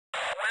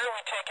are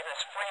we taking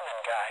this Freeman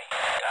guy?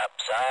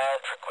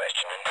 Topside for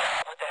questioning.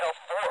 What the hell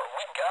for?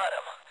 We got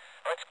him.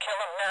 Let's kill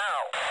him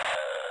now.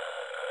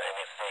 And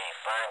if they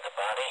find the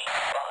body?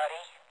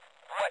 Body?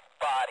 What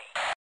body?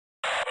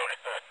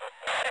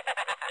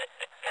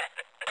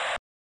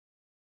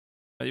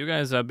 You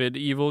guys are a bit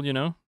evil, you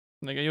know?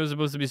 Like, you're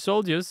supposed to be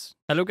soldiers.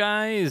 Hello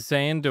guys,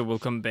 and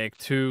welcome back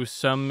to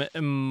some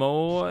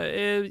more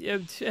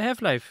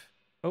Half-Life.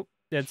 Oh,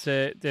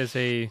 there's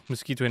a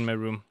mosquito in my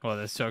room. Oh,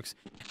 that sucks.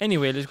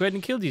 Anyway, let's go ahead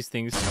and kill these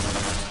things.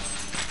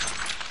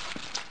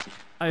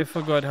 I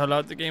forgot how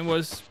loud the game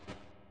was.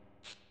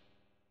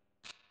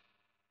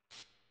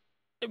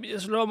 Maybe a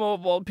slow-mo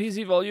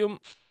PC volume.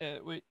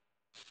 Wait.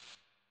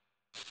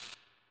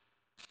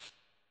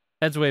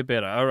 That's way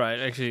better. Alright,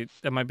 actually,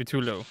 that might be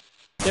too low.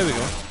 There we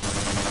go.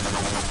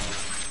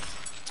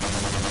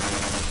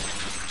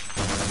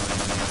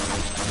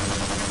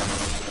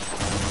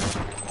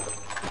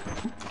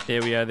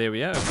 There we are, there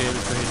we are. Okay,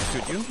 let's go ahead and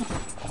shoot you.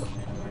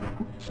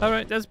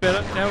 Alright, that's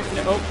better. Now,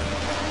 oh.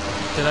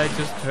 Did I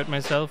just hurt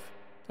myself?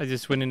 I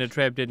just went in a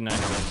trap, didn't I?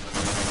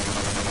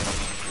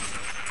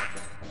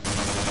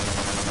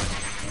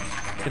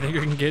 You think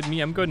you can get me?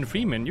 I'm Gordon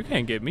Freeman. You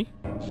can't get me.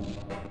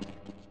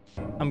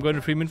 I'm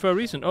Gordon Freeman for a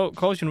reason. Oh,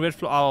 caution, wet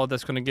floor. Oh,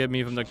 that's gonna get me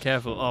if I'm not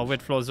careful. Oh,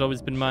 wet floor has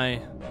always been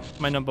my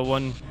number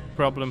one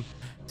problem.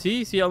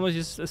 See, I almost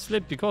just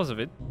slipped because of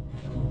it.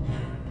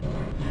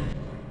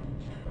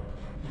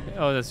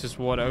 Oh, that's just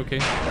water. Okay.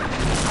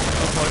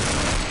 Oh,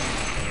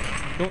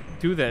 boy. Don't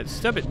do that.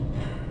 Stop it.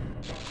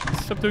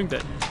 Stop doing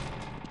that.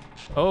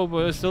 Oh,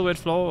 but still wet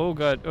floor. Oh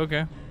god.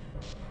 Okay.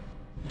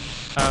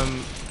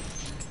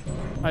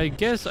 I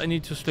guess I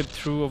need to slip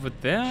through over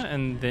there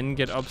and then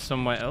get up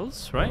somewhere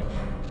else, right?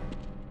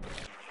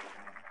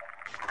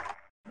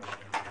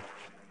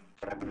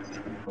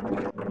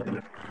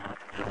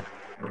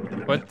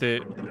 What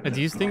the... Are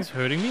these things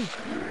hurting me?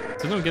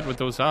 I don't get what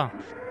those are.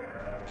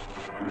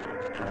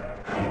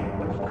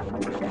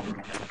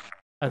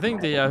 I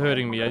think they are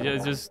hurting me. I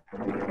just...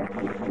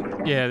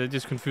 Yeah, they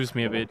just confused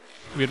me a bit.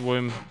 Weird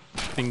worm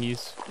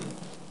thingies.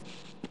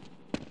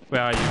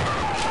 Where are you?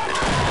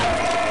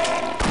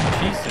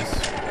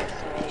 Jesus.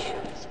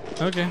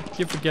 Okay,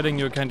 keep forgetting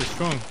you're kind of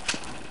strong.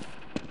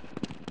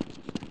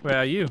 Where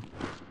are you?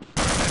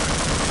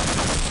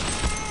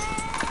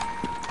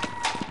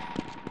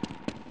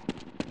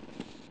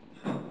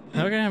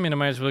 Okay, I mean, I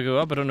might as well go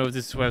up. I don't know if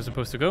this is where I'm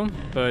supposed to go,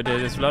 but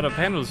there's a lot of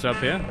panels up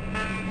here.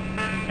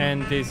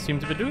 And they seem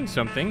to be doing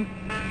something.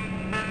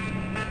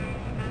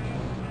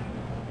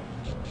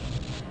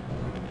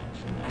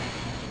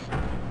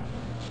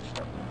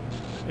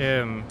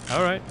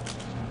 Alright.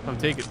 I'll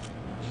take it.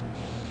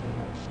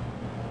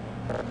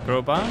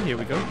 Crowbar, here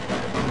we go.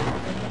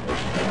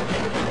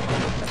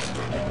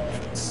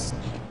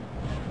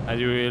 I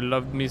do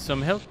love me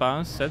some health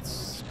bars,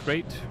 that's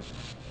great.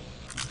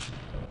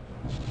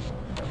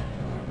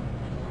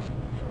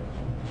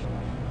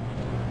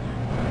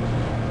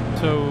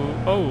 So,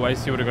 oh, I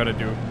see what I gotta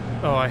do.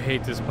 Oh, I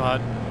hate this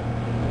part.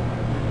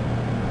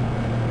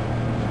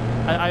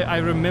 I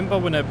remember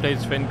when I played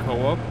Sven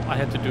co-op, I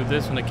had to do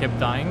this and I kept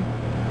dying.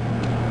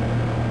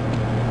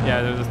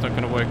 Yeah, that's not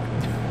gonna work.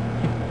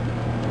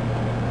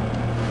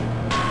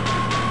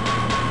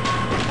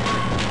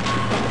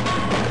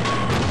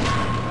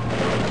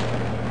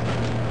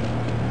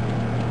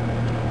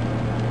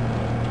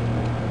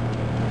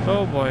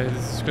 Oh boy,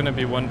 this is gonna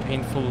be one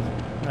painful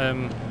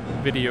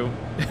video.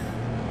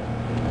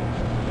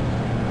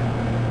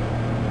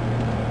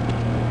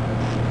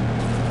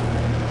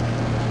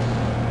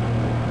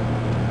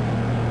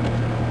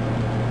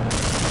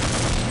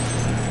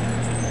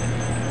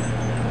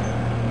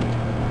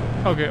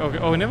 Okay.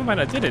 Oh, never mind.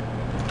 I did it.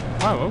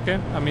 Wow. Okay.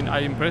 I mean, I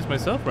impressed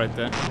myself right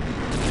there.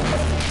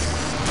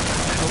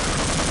 Oh.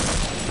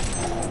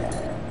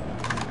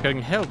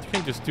 Getting health. You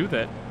can't just do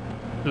that.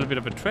 A little bit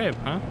of a trap,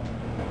 huh?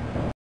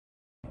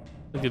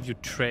 I'll give you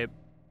trap.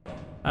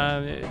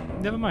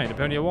 Never mind.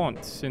 Apparently I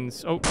won't,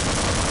 since... Oh.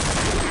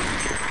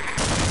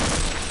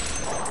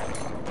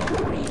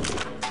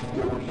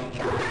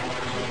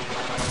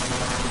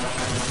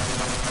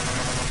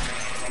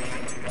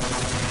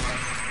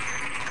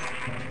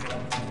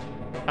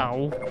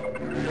 Ow.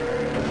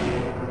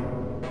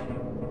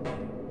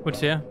 What's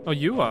here? Oh,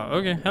 you are.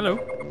 Okay, hello.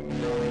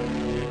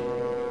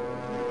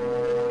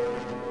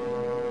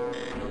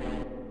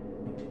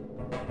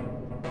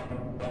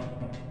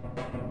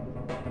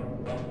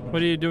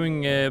 What are you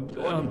doing,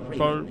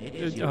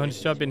 on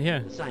job in here?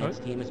 The science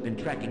team has been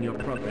tracking your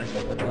progress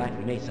with the Black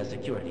Mesa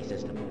security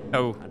system.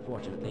 Oh.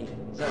 Unfortunately,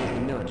 so is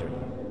the military.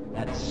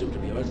 That suit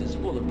of yours is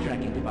full of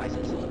tracking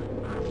devices.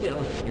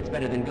 Still, it's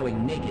better than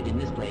going naked in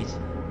this place.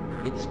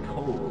 It's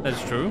cold. That's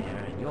true.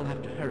 You'll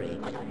have to hurry.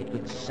 It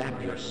could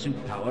sap your suit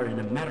power in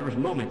a matter of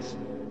moments.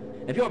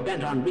 If you're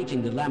bent on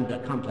reaching the Lambda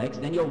complex,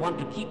 then you'll want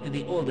to keep to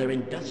the older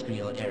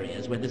industrial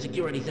areas where the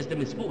security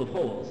system is full of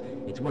holes.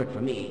 It's worked for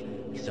me,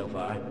 so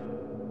far.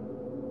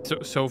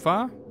 So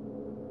far?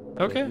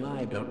 Okay.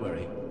 Don't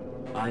worry.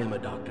 I am a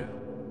doctor.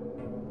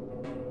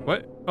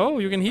 What? Oh,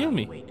 you can heal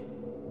me. Wait.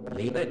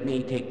 Let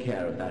me take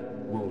care of that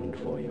wound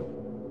for you.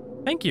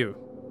 Thank you.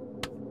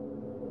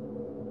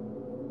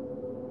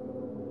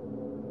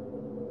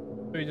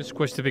 We just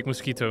squashed a big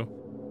mosquito.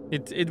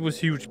 It was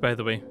huge, by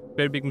the way.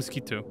 Very big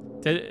mosquito.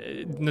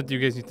 Not you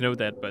guys need to know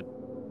that, but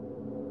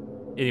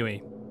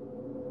anyway.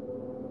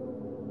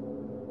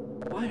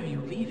 Why are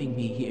you leaving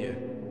me here?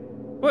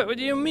 What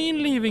do you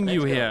mean leaving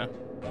you here?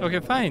 Okay,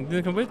 fine.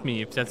 Then come with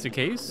me if that's the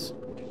case.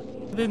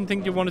 I didn't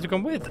think you wanted to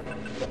come with.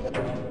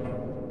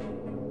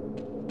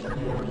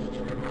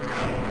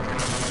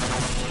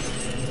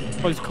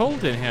 Oh, it's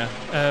cold in here.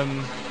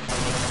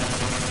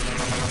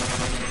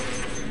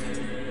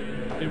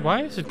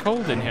 Why is it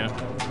cold in here?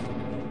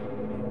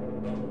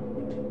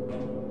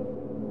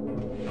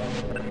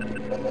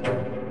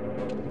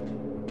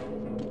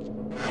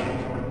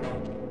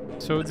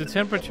 So the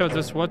temperature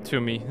does what to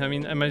me? I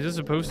mean, am I just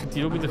supposed to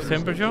deal with the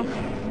temperature?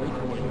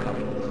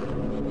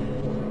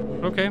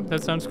 Okay,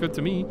 that sounds good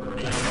to me.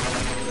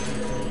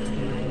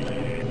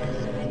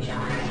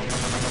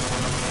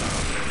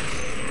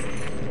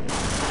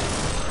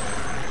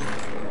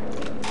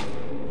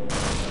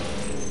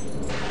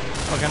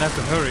 I'm gonna have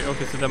to hurry.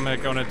 Okay, so I'm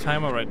on a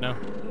timer right now.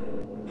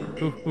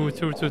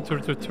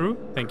 True.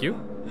 Thank you.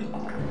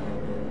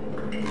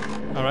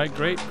 All right,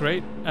 great.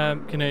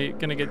 Can I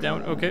get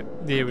down? Okay,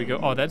 there we go.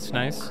 Oh, that's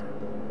nice.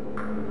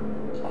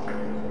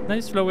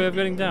 Nice slow way of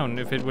getting down.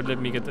 If it would let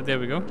me get there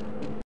we go.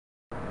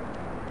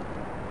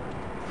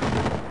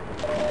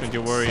 Don't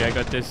you worry, I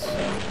got this.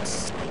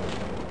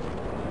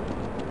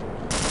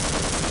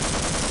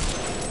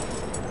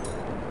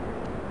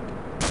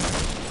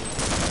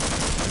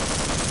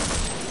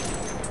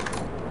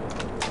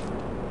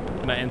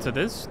 Can I enter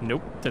this?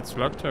 Nope, that's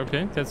locked.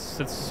 Okay, that's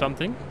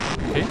something.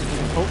 Okay.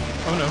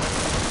 Oh no.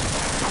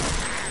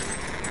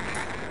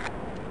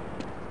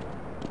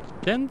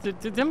 Damn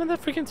that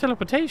freaking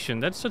teleportation.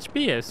 That's such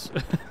BS.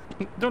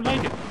 Don't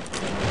like it.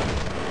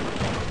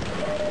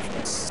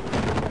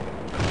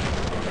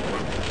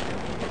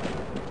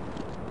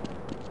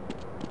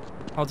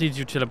 I'll teach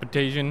you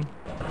teleportation.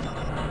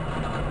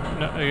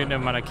 No, never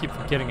mind. I keep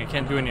forgetting. I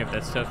can't do any of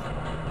that stuff.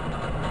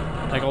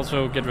 Like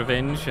also get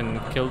revenge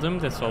and kill them.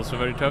 That's also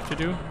very tough to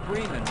do.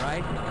 Freeman,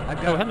 right?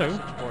 I've got a hello.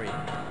 message for you.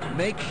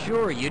 Make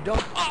sure you don't.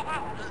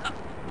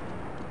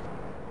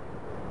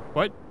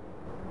 What?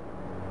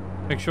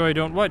 Make sure I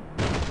don't what?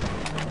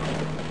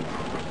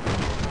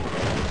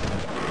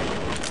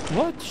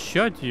 What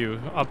shot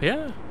you? Up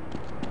here?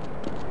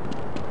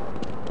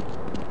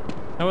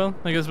 Oh well,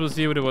 I guess we'll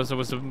see what it was I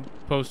was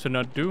supposed to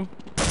not do.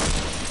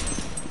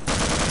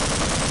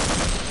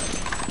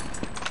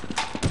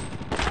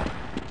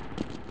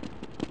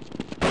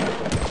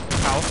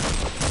 Ow.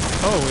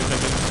 Oh, it's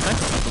like a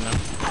sniper people now.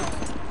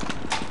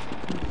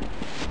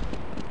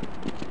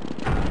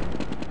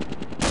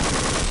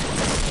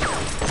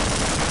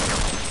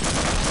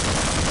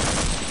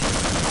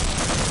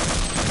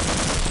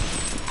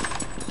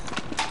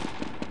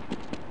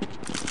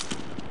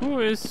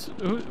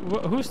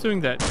 Who's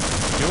doing that?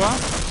 You are?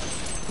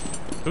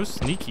 So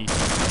sneaky.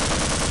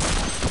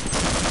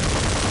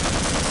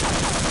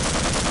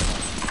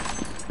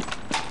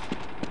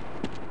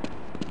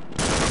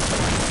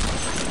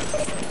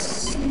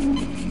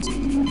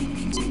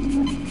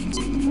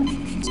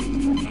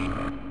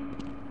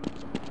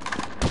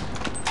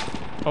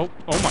 Oh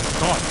my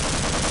god.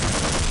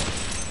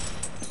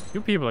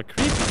 You people are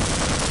creepy.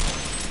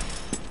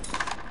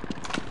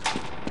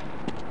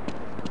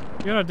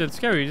 You're not that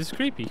scary, you're just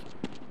creepy.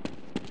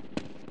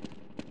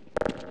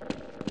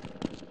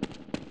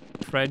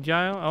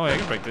 Fragile? Oh, I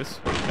can break this.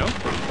 No?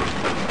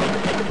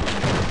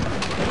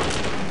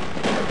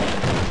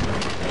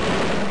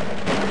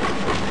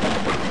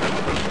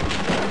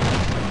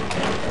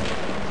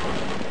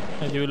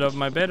 I do love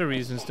my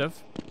batteries and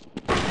stuff.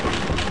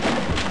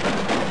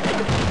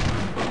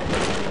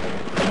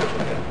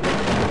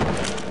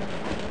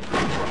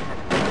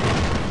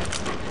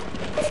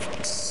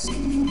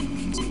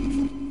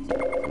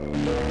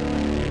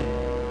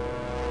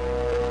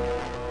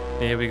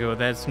 There we go,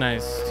 that's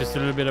nice. Just a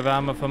little bit of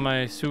armor for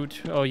my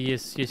suit. Oh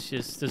yes,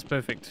 that's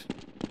perfect.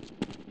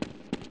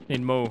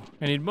 Need more.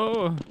 I need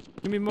more.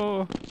 Give me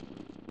more.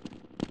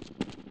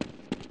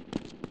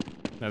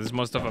 Now there's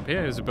more stuff up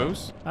here, I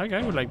suppose. Okay,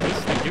 I would like this,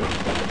 thank you.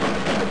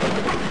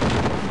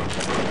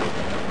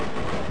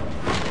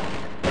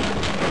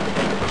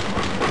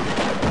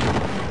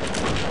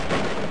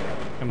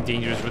 I'm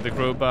dangerous with the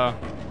crowbar.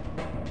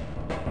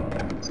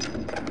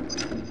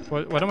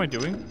 What am I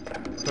doing?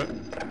 What?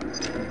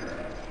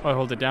 Oh, I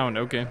hold it down,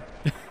 okay.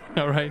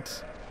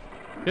 Alright.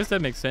 Guess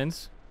that makes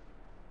sense.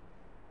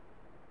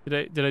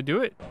 Did I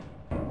do it?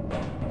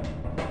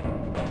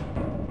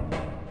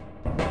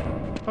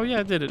 Oh yeah,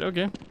 I did it,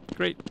 okay.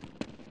 Great.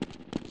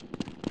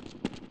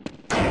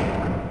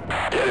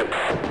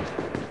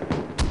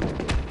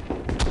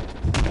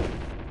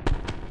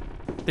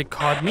 They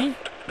caught me?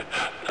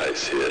 I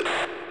see it.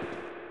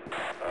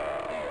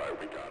 Alright,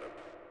 we got him.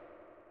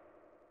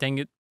 Dang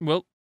it.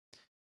 Well,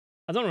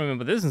 I don't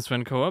remember this in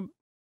Sven Co-op. Where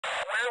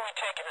are we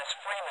taking this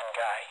Freeman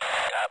guy?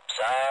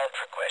 Outside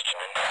for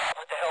questioning.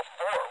 What the hell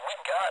for? We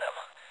got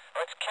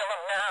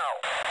now.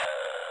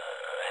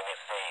 And if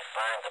they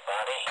find the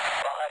body?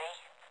 Body?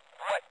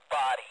 What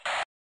body?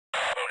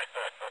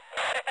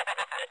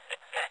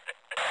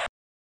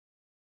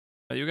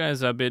 You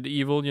guys are a bit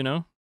evil, you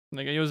know?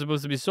 Like, you're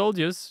supposed to be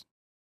soldiers.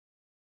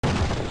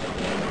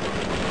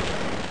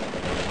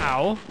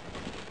 Ow.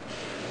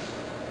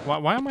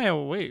 Why am I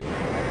awake?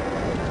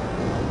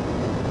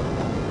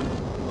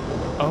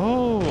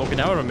 Oh, okay,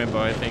 now I remember,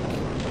 I think.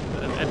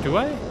 Do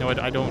I? No,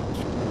 I don't.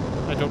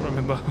 I don't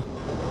remember.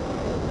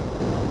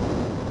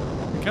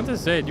 I can't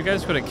say it. You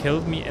guys could have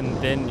killed me and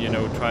then, you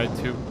know, tried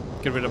to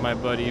get rid of my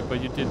body,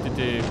 but you did it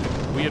the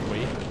weird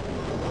way.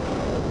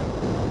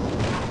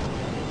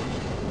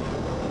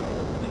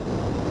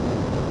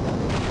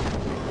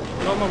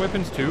 All my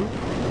weapons too.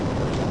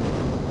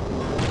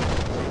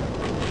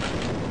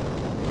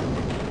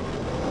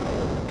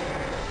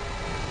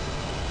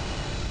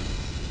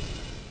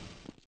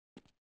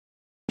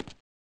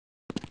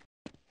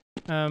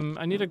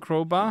 I need a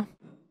crowbar.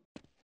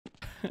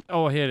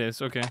 Oh, here it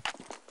is. Okay.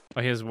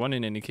 Oh, here's one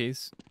in any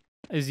case.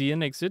 I see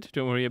an exit.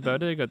 Don't worry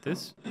about it. I got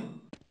this.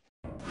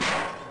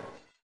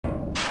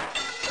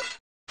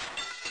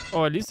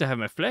 Oh, at least I have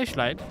my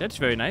flashlight. That's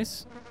very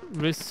nice.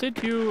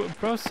 Residue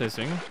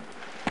processing.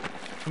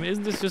 I mean,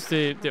 isn't this just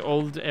the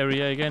old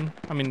area again?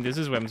 I mean, this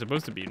is where I'm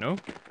supposed to be, no?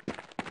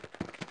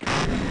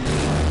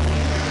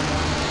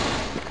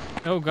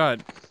 Oh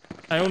god.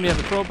 I only have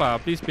a crowbar.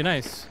 Please be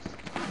nice.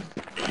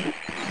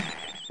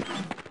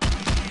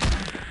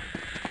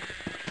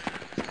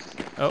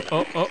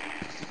 Oh.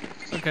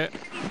 Okay.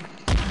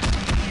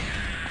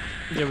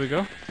 There we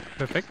go.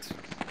 Perfect.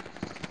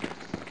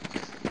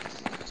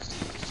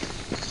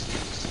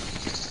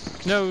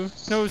 No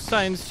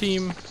science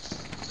team.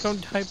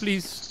 Don't die,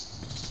 please.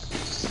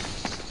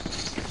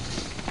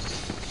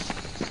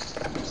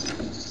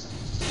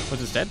 What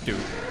does that do?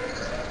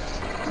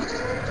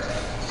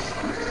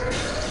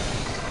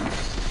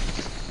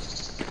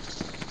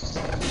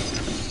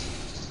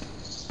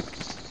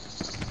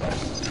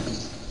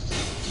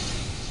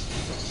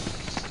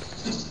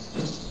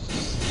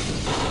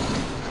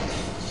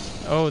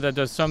 Oh, that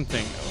does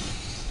something.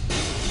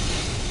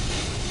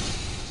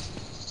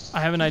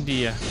 I have an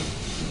idea.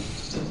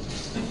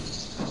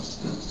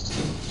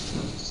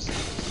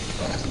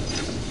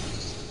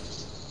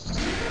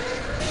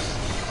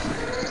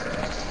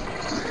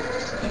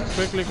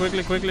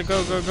 Quickly,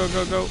 go.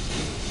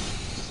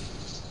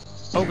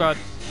 Oh god.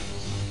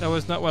 That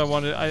was not what I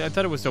wanted. I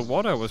thought it was the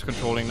water I was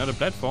controlling, not a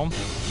platform.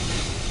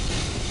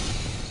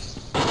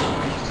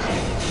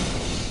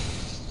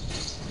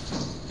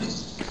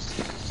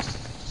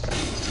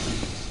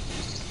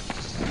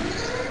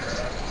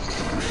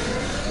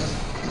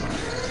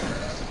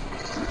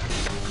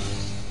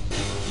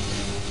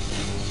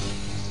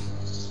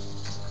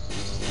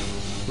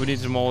 Who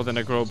needs more than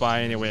a crowbar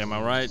anyway, am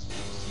I right?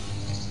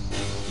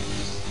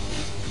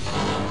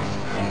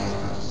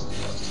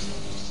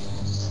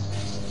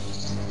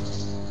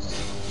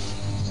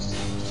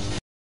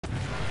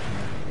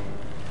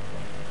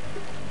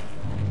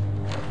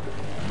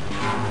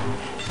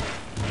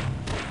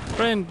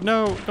 Friend,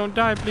 no, don't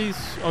die, please.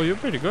 Oh, you're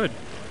pretty good.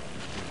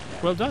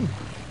 Well done.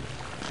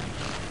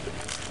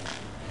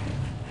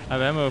 I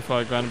have ammo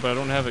for a gun, but I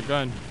don't have a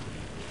gun.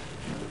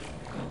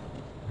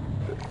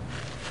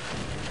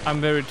 I'm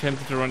very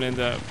tempted to run in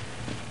there.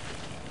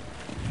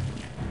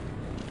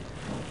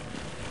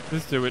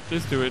 Let's do it.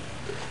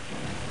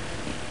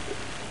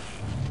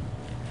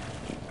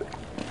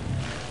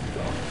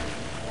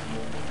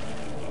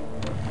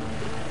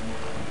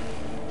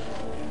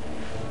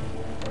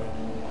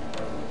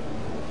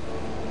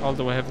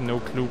 Although I have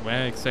no clue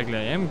where exactly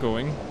I am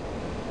going.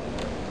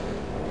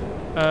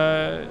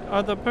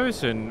 Other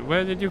person,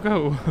 where did you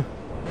go?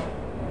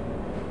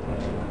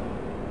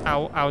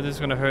 Ow, this is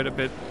gonna hurt a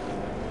bit.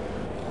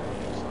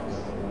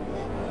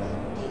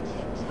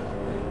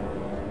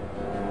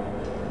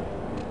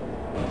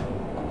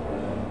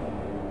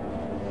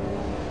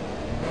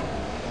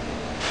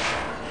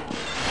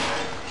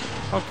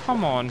 Oh,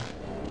 come on.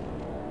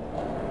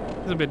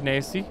 It's a bit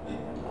nasty.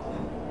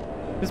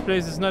 This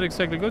place is not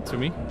exactly good to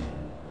me.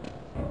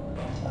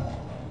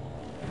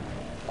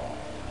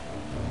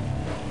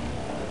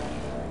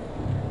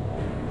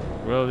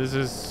 Well, this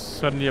is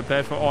suddenly a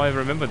platform. Oh, I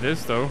remember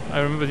this though. I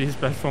remember these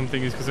platform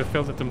thingies because I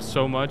felt at them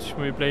so much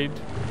when we played.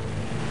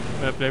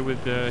 When I played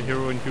with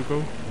Hero and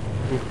Hugo.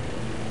 Ooh.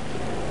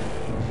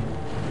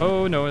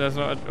 Oh no, that's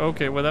not.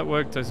 Okay, well that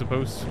worked, I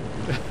suppose.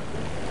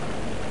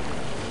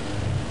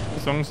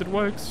 As long as it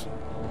works.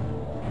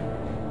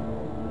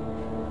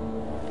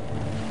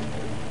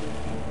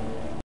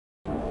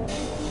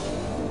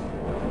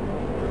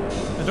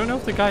 I don't know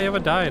if the guy ever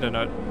died or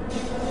not.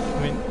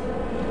 I mean...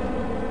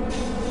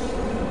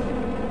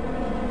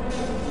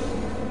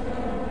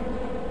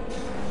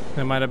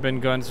 There might have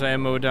been guns or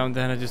ammo down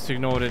there and I just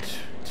ignored it.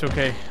 It's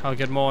okay, I'll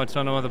get more, it's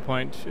on no other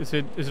point. Is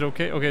it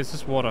okay? Okay, it's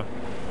just water.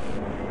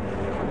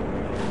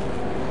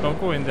 Don't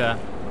go in there.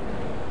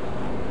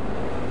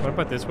 What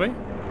about this way?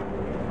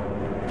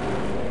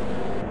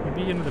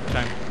 Maybe another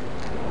time.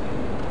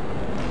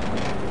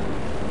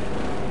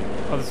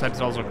 Other side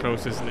is also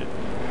closed, isn't it?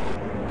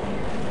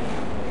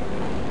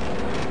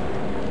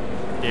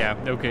 Yeah,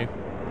 okay.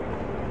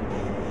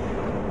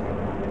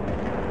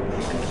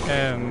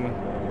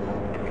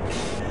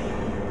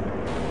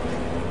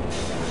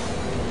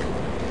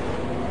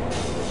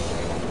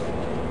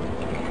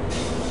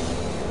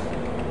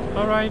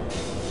 Alright.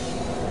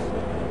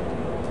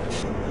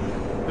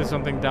 There's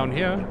something down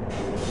here.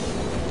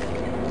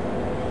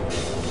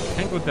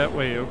 Can't go that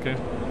way, okay.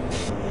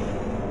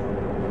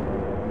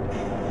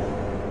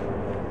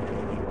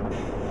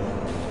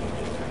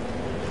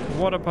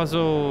 Water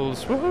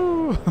puzzles!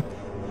 Woohoo!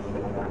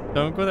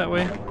 Don't go that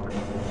way.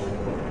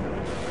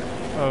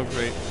 Oh,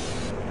 great.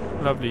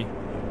 Lovely.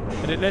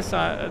 But at last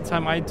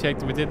time I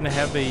checked, we didn't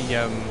have a,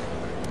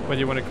 what do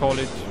you want to call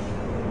it?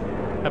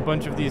 A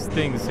bunch of these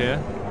things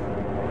here.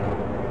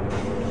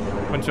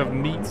 A bunch of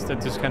meats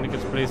that just kind of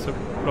gets placed up,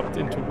 dropped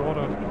into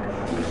water.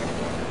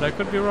 That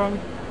could be wrong.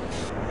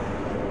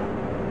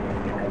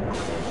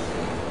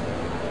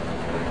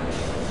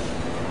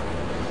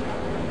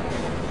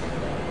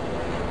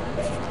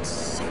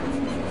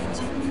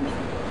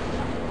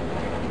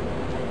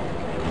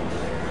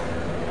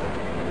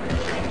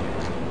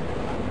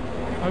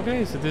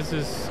 Okay, so this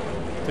is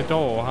the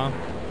door, huh?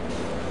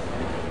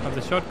 Of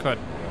the shortcut.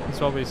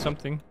 It's always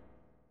something.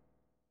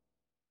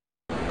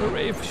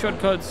 Hooray for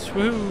shortcuts!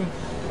 Woohoo!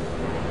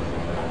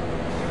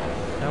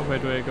 Now where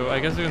do I go? I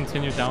guess I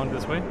continue down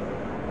this way.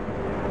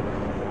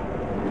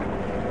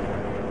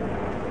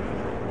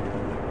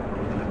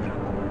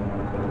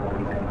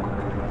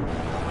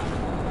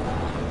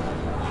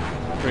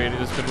 Great, it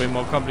just got way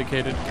more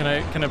complicated.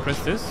 Can I press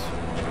this?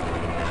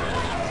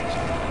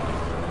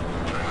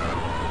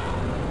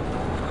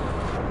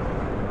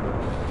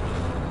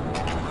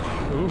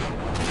 Ooh.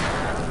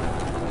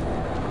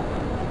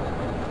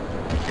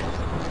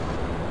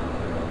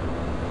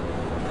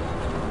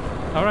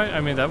 Alright, I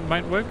mean that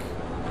might work.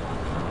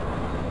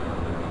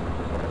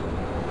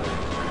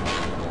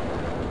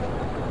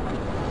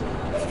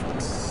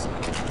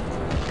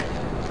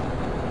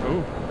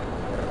 Ooh.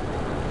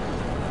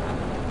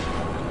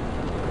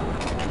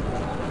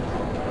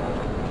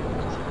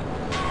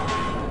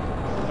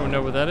 I don't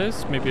know what that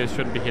is. Maybe I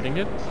shouldn't be hitting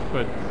it,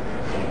 but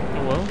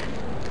oh well.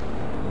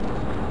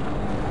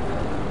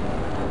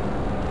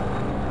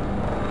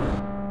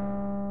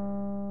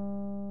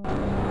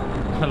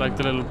 I like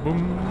the little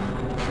boom.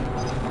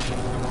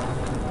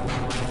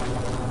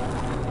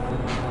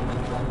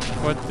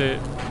 What the?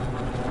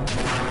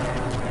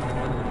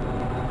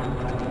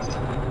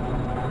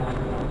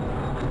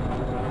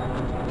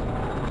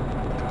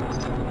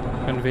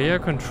 Conveyor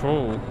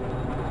control.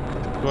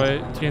 Do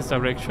I change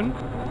direction?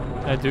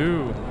 I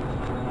do.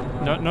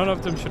 No, none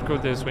of them should go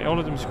this way. All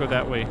of them should go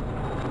that way.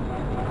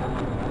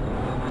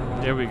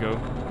 There we go.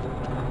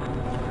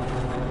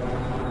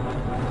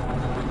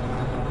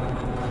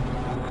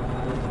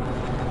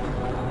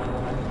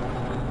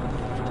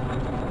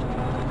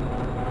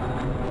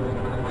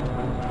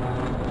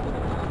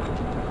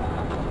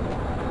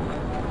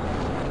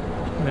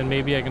 And then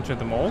maybe I can turn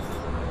them off.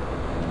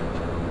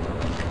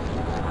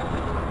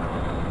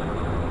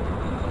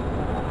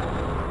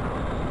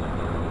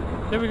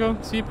 There we go.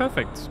 See,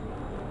 perfect.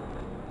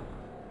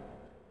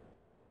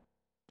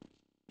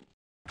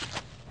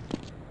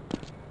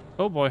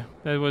 Oh boy,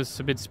 that was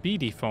a bit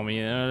speedy for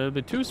me. A little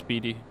bit too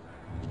speedy.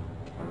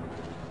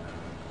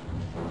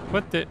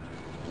 What the?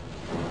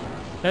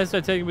 Last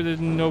I take, we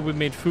didn't know we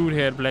made food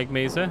here at Black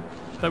Mesa.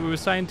 Thought we were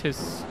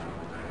scientists.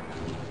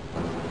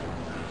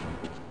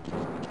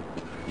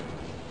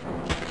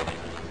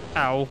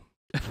 Ow.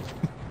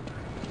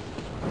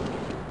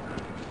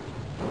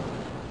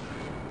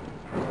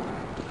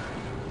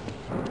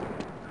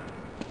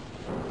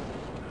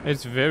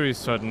 It's very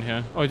sudden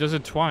here. Oh, it does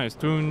it twice.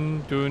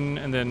 Doon, doon,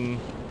 and then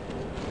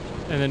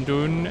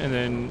doon, and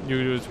then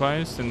you do it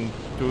twice, and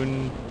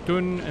doon,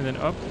 doon, and then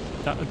up,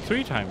 down,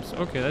 3 times.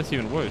 Okay, that's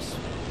even worse.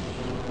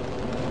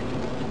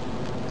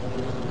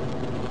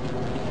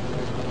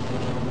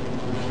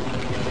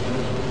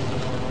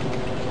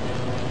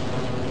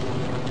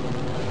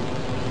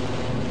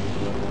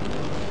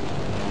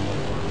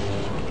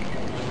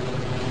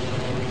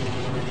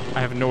 I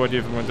have no idea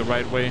if I'm going the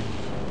right way.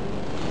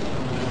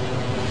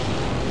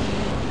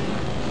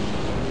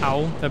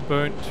 Ow, that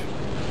burnt.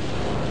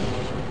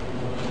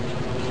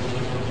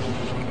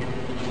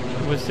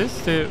 Was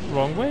this the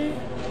wrong way?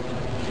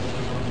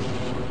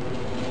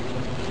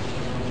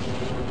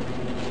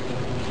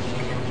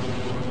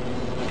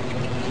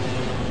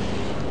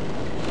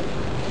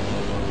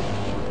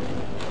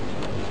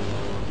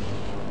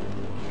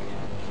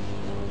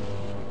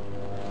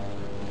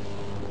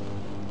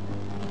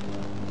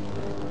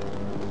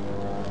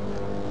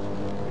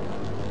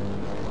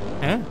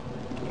 Huh?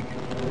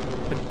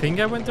 I think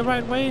I went the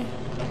right way.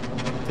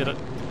 Did I?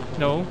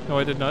 No, no,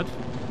 I did not.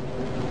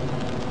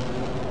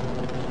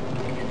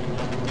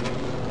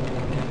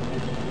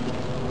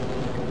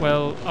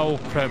 Well, oh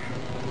crap!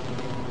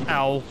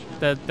 Ow!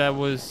 That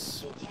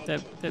was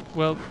that.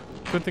 Well,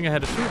 good thing I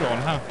had a suit on,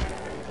 huh?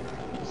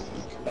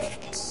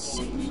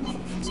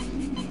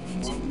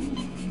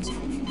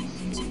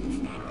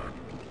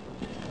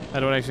 I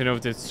don't actually know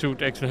if the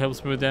suit actually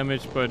helps me with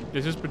damage, but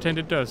let's just pretend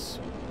it does.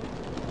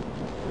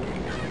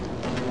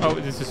 Oh,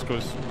 this just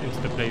goes into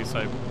the place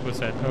I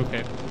was at.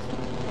 Okay.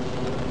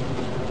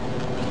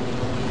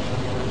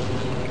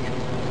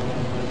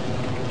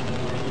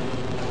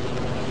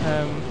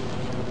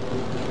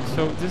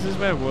 So this is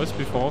where I was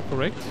before,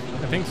 correct?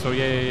 I think so.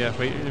 Yeah.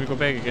 Wait, let me go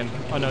back again.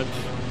 Oh no.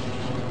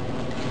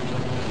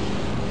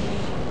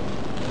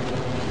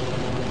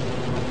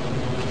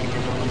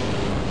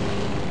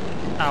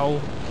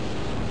 Ow.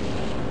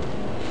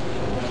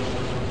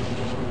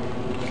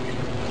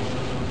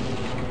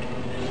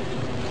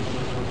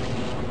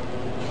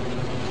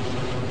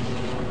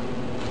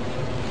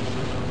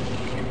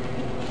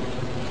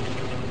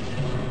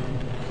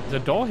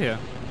 There's a door here.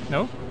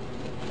 No?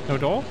 No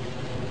door?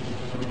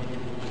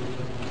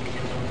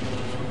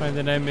 And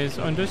then I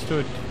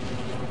misunderstood.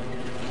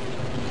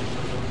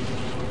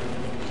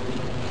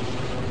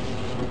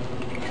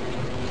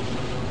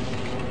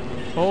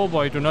 Oh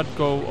boy, do not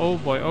go. Oh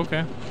boy,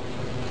 okay.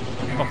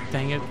 Oh,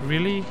 dang it,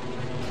 really?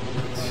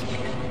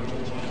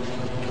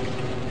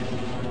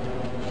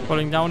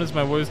 Falling down is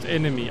my worst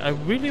enemy. I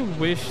really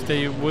wish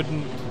they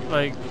wouldn't,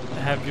 like,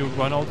 have you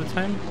run all the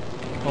time.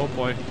 Oh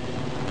boy.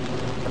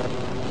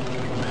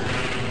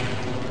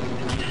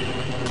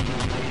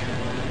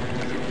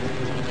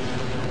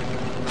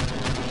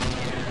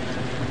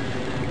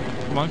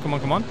 Come on, come on,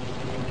 come on.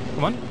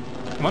 Come on,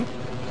 come on.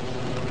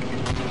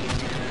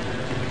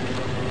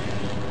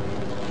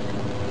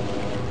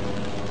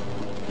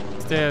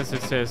 Stairs,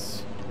 it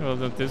says. Well,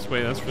 not this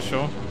way, that's for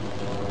sure.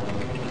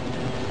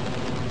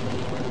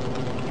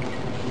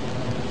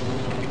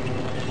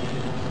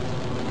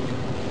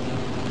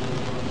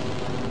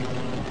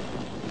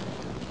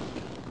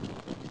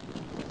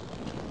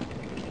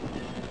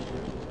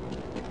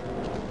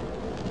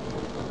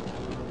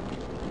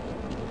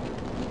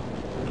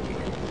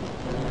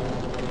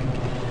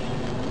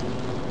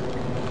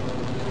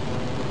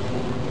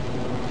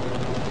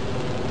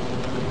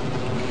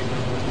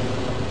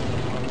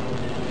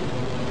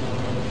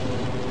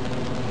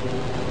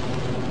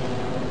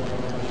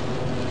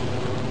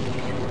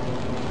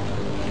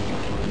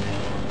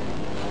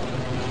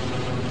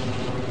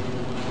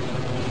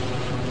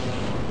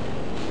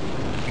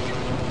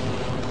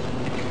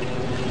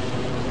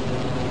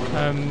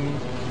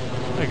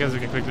 I guess we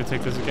can quickly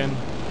take this again.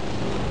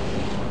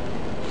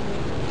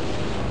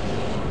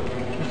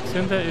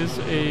 Then there is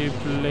a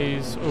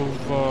place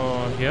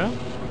over here.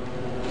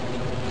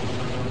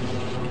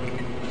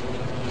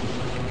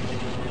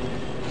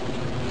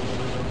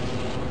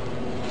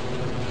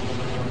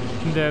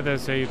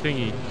 There's a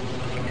thingy.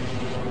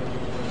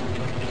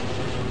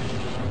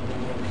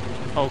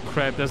 Oh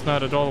crap, that's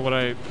not at all what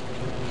I...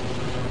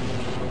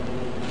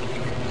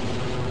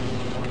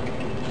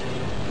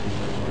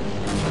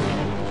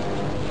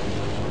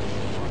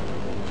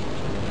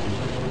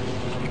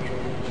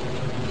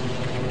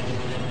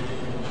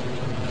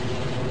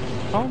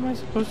 How am I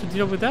supposed to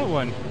deal with that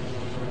one?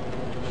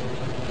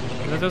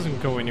 That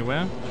doesn't go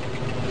anywhere.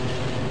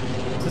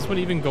 Does this one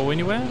even go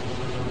anywhere?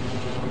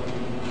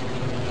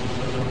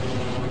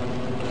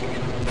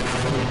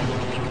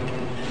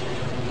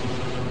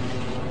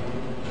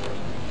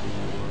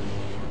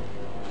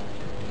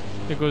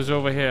 It goes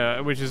over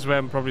here, which is where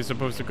I'm probably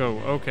supposed to go.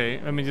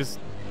 Okay, let me just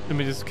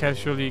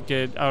casually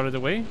get out of the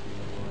way.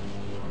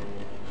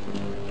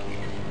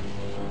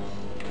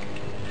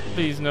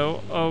 Please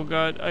no. Oh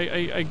god,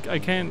 I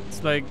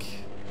can't, like,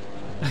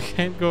 I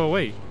can't go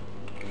away.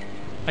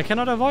 I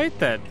cannot avoid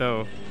that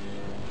though.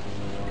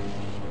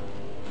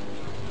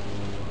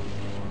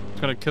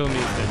 It's gonna kill me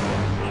instead.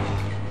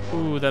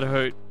 Ooh, that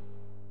hurt.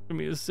 Let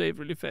me just save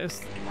really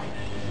fast.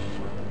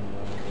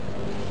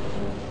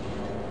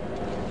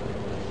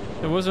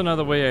 There was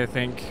another way, I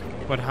think,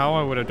 but how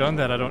I would have done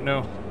that, I don't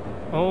know.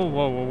 Oh,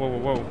 whoa, whoa, whoa,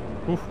 whoa,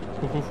 whoa. Oof,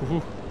 oof, oof,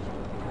 oof.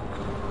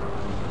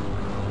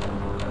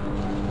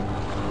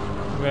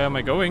 Where am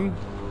I going?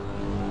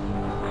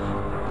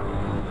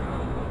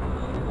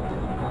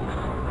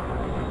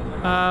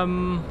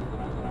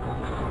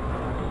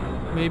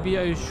 Maybe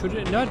I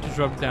should not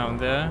drop down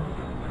there.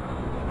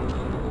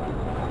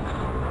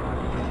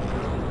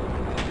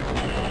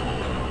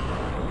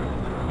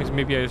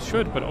 Maybe I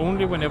should, but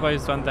only whenever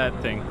I've done that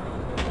thing.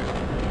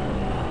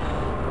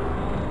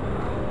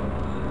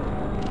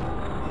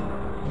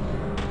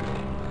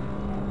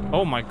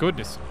 Oh my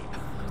goodness.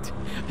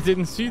 I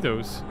didn't see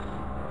those.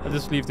 I'll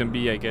just leave them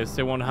be, I guess.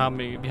 They won't harm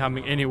me, be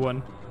harming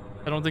anyone.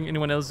 I don't think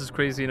anyone else is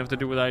crazy enough to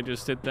do what I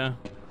just did there.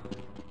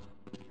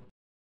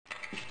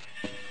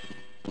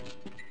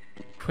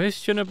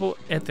 Questionable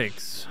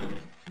ethics.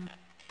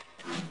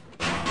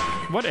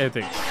 What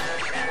ethics?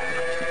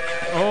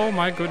 Oh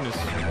my goodness.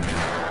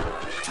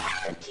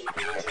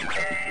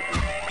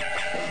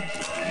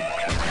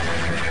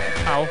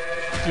 Ow.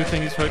 Your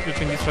thing is hurt, your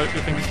thing is hurt,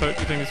 your thing is hurt,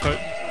 your thing is hurt.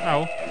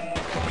 Ow.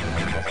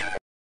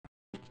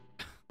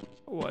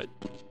 What?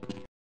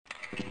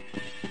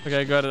 Okay,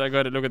 I got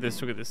it. Look at this,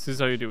 This is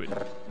how you do it.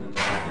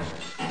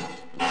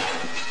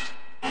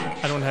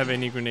 I don't have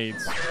any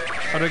grenades.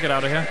 How do I get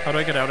out of here?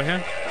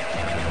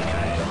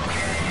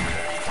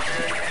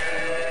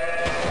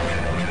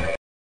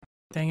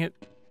 Dang it.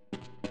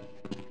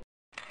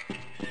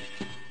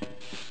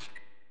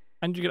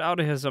 I need to get out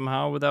of here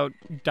somehow without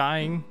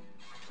dying.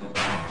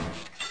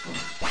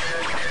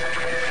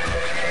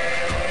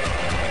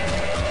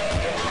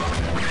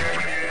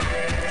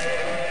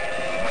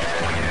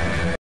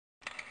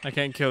 I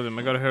can't kill them.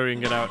 I gotta hurry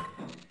and get out.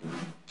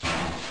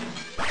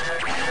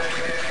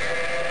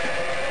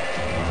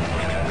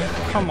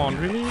 Come on,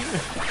 really?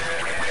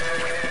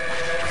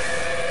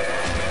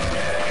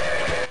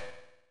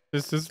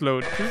 Just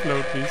load. Just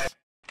load, please.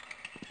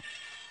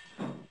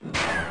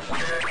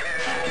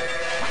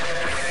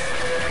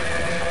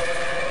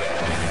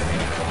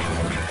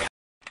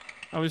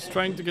 I was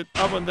trying to get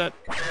up on that.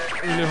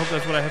 I really hope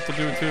that's what I have to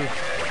do too.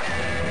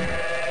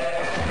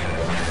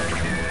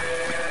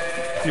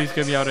 Please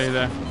get me out of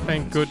here.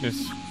 Thank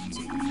goodness.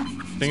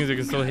 Thing is, they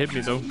can still hit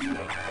me though.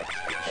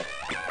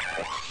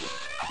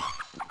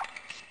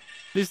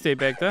 Please stay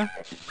back there.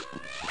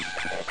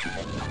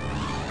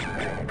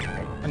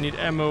 I need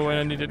ammo and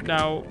I need it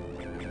now.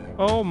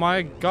 Oh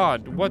my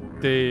god, what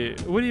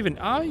even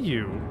are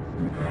you?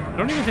 I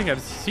don't even think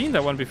I've seen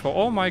that one before.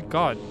 Oh my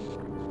god.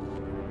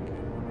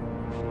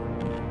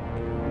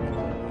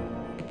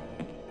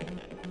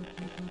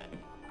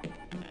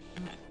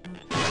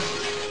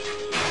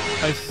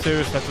 I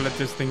seriously have to let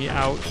this thingy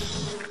out.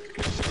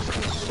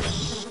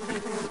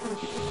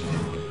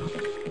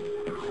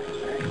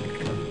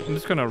 I'm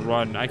just gonna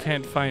run. I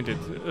can't find it.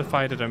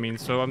 Fight it, I mean.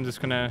 So I'm just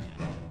gonna...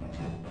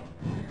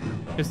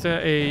 Is there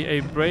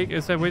a break?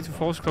 Is there a way to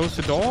force close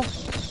the door?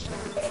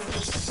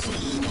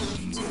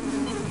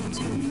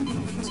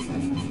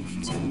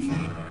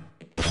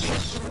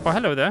 Oh,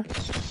 hello there.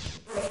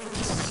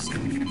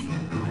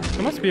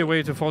 There must be a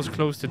way to force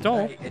close the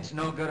door. Hey, it's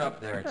no good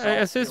up there.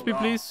 Assist me,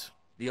 please.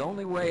 The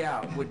only way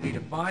out would be to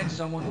find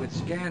someone with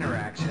scanner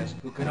access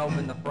who can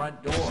open the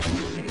front door.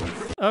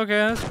 Okay,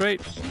 that's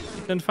great.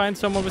 Then find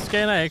someone with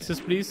scanner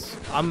access, please.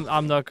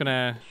 I'm not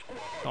gonna...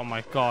 Oh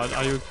my god,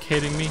 are you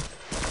kidding me?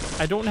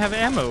 I don't have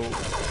ammo.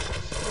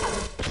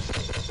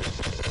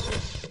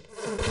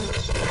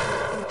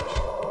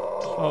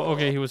 Oh,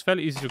 okay, he was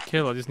fairly easy to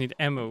kill. I just need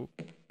ammo.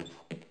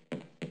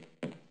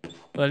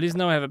 Well, at least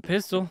now I have a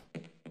pistol.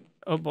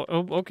 Oh,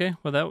 oh, okay.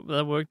 Well,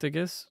 that worked, I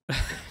guess.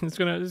 it's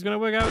gonna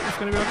work out. It's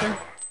gonna be okay.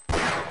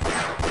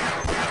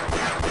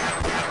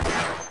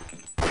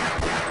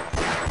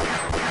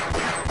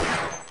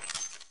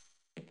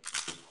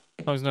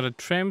 Oh, it's not a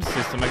tram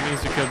system. I can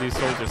easily kill these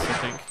soldiers, I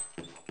think.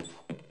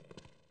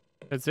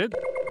 That's it?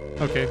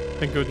 Okay,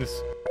 thank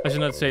goodness. I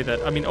should not say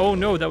that. I mean, oh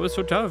no, that was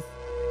so tough.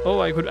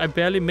 Oh, I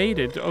barely made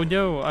it. Oh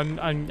no,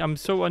 I'm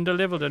so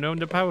underleveled and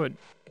underpowered.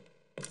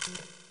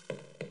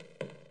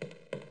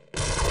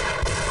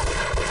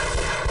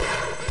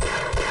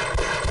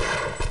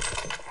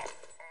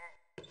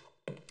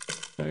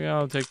 Okay,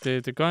 I'll take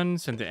the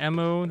guns and the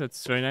ammo.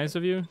 That's very nice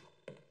of you.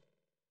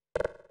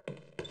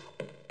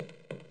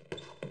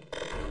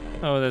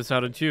 Oh, that's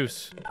out of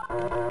juice.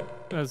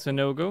 That's a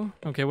no-go.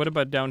 Okay, what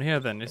about down here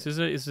then? Is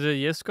this a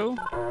yes-go?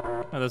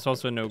 Oh, that's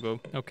also a no-go.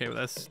 Okay, well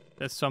that's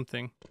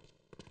something.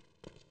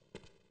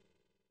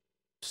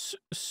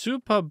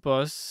 Super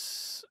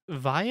boss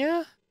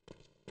via?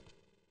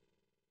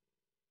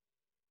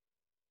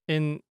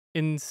 In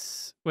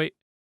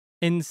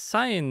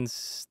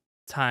science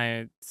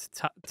time.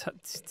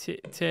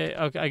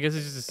 Okay, I guess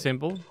it's just a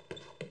symbol.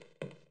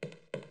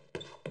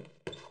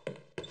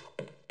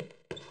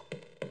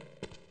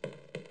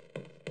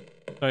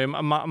 Sorry,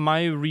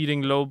 my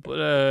reading low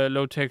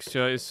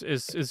texture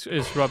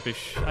is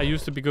rubbish. I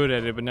used to be good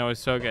at it, but now I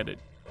suck at it.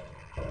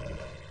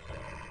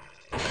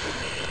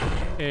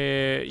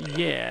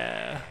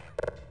 Yeah.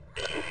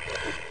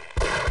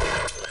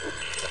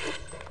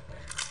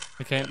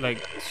 I can't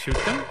like shoot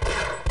them.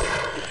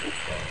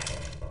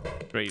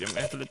 Great, I'm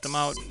gonna have to let them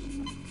out.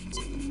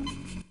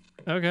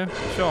 Okay,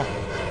 sure.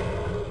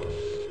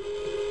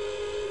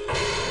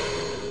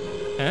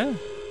 Eh?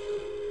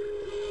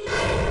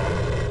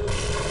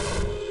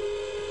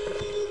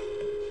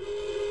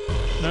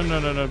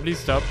 No, please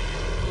stop.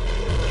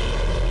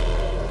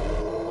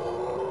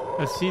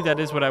 See, that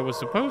is what I was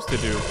supposed to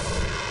do.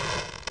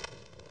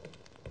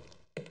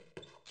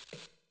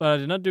 But I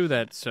did not do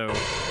that, so...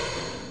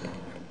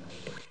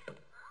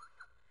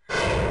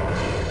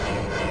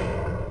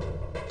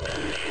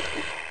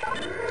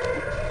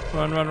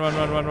 Run,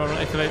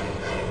 activate.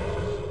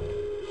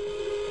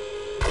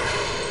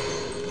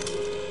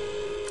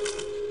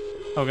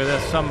 Okay,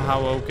 that's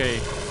somehow okay.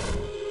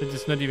 They're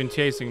just not even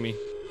chasing me.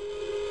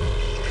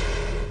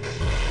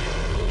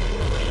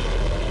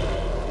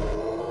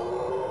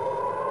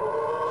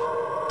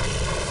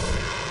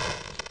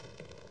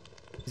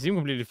 They seem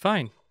completely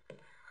fine.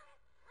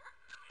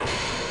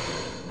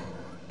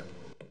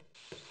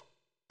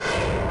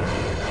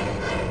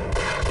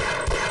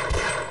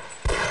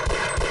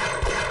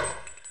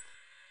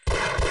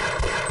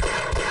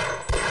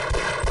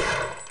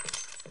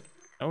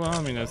 Oh well,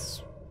 I mean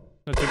that's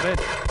not too bad.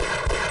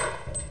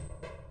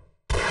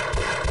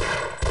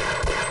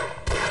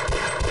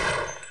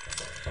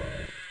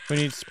 We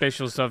need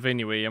special stuff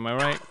anyway, am I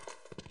right?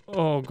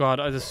 Oh god,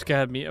 that just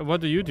scared me.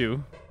 What do you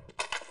do?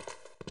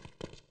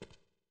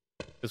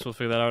 Guess we'll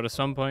figure that out at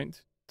some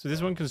point. So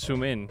this one can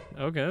zoom in.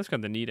 Okay, that's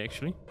kind of neat,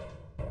 actually.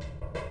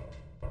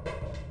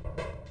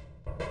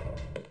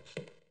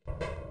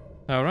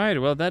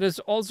 Alright, well, that is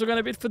also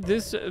gonna be it for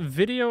this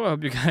video. I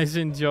hope you guys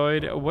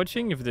enjoyed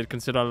watching. If you did,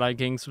 consider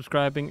liking,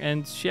 subscribing,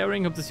 and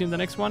sharing. Hope to see you in the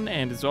next one.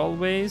 And as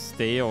always,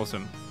 stay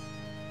awesome.